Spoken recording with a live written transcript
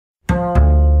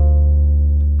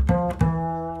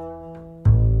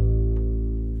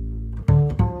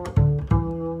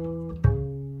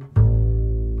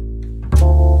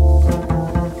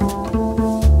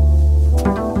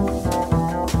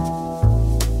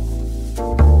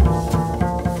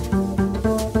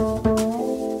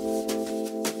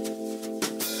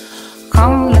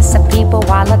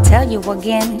you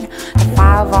again the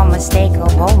 5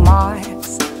 unmistakable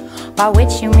marks by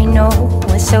which you may know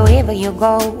wheresoever you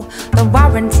go, the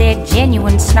warranted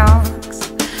genuine Snarks.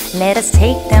 Let us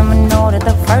take them in order.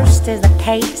 The first is the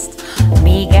taste,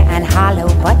 meagre and hollow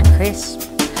but crisp,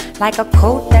 like a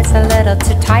coat that's a little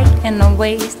too tight in the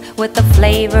waist, with the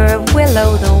flavor of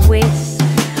will-o'-the-wisp.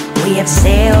 We have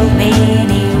sailed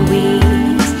many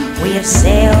weeks, we have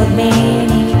sailed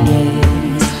many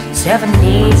days, 7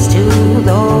 days to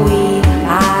the week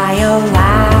I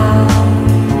allow,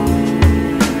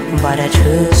 but a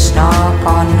true Snark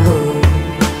on whom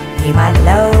we might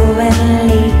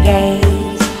lovingly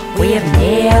gaze, we have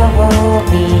never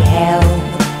beheld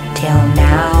till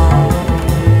now.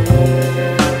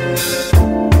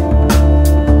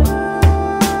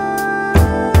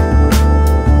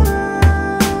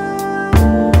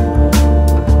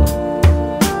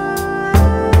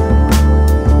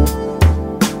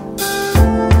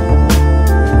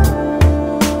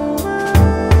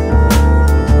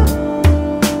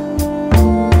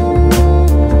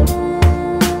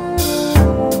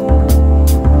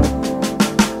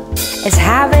 This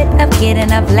habit of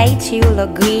getting up late, you'll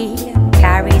agree,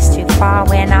 carries too far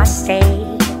when I say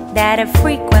that it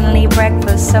frequently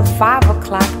breakfast of 5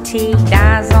 o'clock tea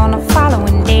dies on the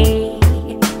following day.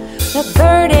 The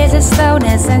third is a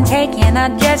slowness in taking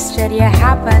a gesture. You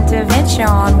happen to venture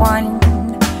on one,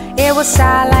 it will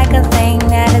sigh like a thing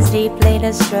that is deeply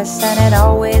distressed, and it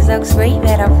always looks great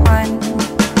bit of fun.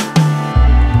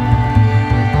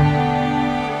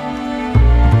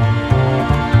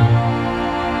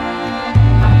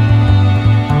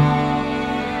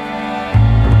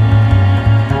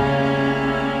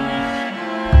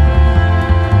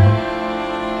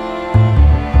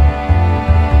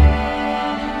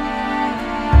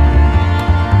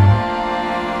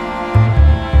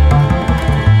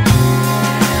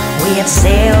 We have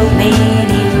sailed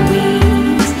many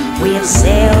weeks, we have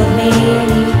sailed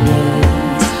many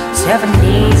days, 7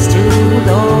 days to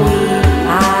the week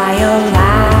I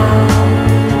allow,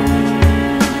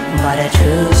 but a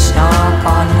true Snark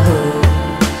on whom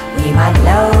we might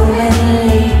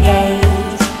lovingly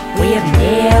gaze, we have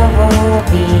never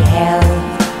beheld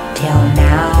till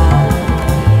now.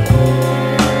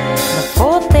 The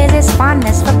fourth is his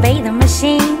fondness for bathing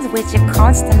machines, which it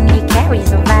constantly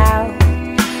carries about,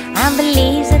 and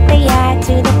believes that they add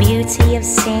to the beauty of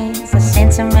scenes, a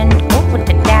sentiment over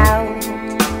the doubt.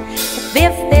 The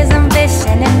fifth is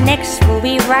ambition, and next will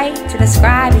be right to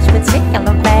describe each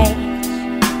particular badge,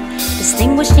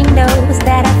 distinguishing those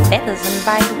that have feathers and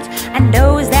bite, and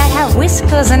those that have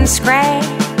whiskers and scratch.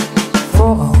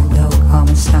 For although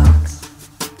common Snarks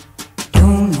do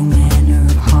no manner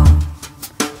of harm,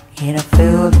 it I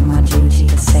feel my duty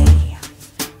to say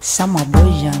some are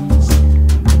bosoms.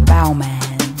 Bellman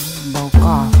broke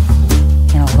off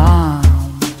in alarm,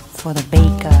 for the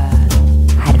baker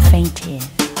had fainted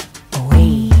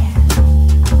away.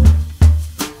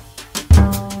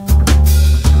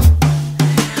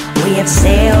 We have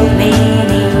sailed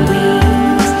many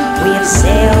weeks, we have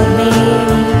sailed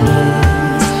many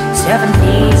days, 7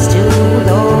 days to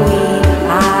the week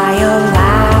I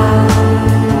allow,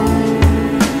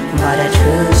 but a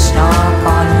true Snark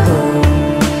on whom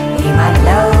we might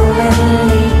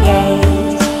lovingly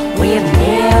gaze, we have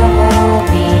never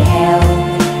beheld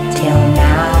till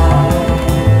now.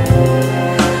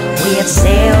 We have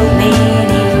sailed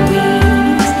many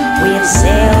weeks, we have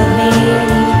sailed many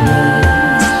days,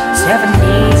 7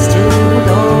 days to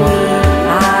the week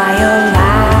I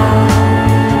allow,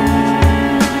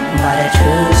 but a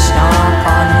true Snark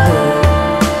on whom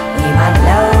we might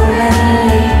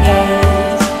lovingly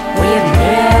gaze, we have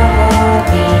never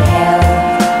beheld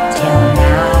till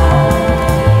now.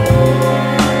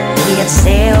 We have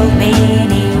sailed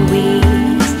many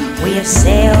weeks, we have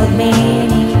sailed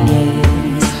many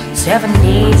days, 7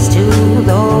 days to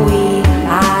the week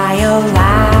I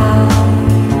allow,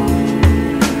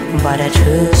 but a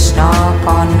true Snark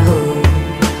on whom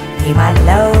we might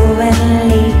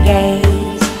lovingly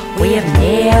gaze, we have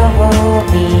never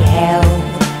beheld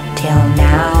till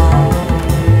now.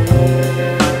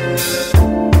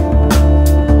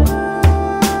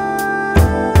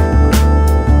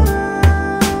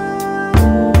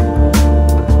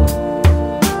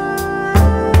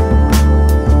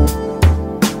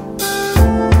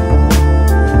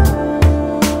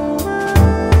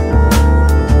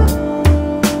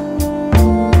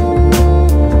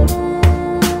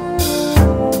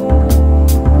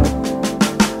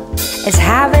 This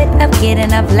habit of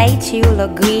getting up late, you'll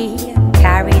agree,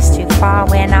 carries too far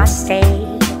when I say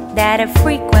that it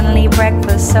frequently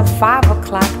breakfast of 5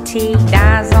 o'clock tea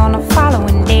dies on the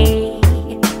following day.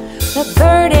 The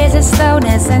third is a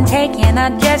slowness in taking a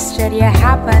gesture. You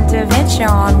happen to venture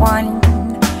on one.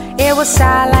 It will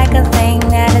sigh like a thing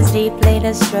that is deeply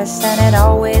distressed, and it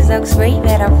always looks great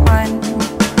at a fun.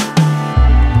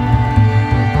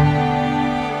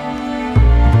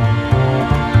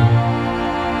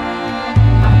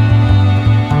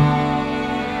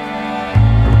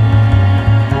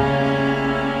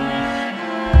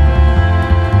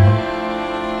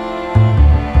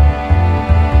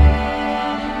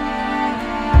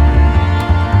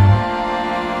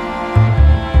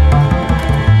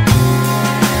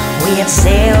 We have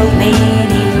sailed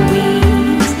many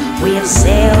weeks, we have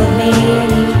sailed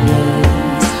many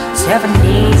days, 7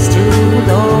 days to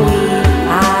the week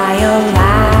I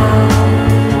allow.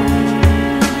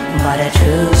 But a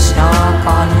true snark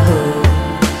on who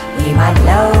we might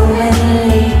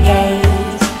lovingly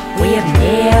gaze, we have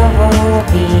never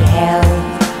beheld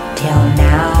till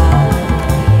now.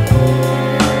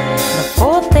 The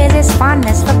fourth is his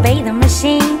fondness for bathing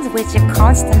machines, which it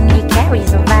constantly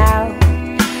carries about,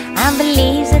 and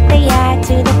believes that they add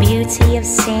to the beauty of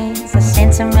scenes, a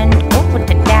sentiment open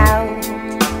to doubt.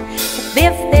 The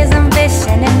fifth is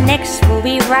ambition, and next will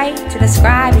be right to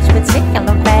describe each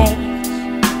particular page,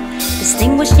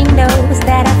 distinguishing those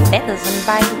that have feathers and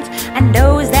bite, and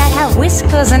those that have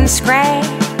whiskers and scratch.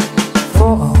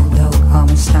 For although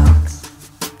common Snarks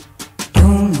do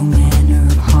no manner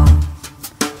of harm,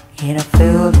 yet I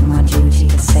feel my duty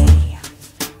to say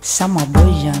some are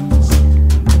bosoms.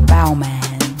 Bellman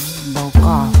broke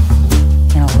off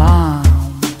in alarm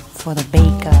for the baby.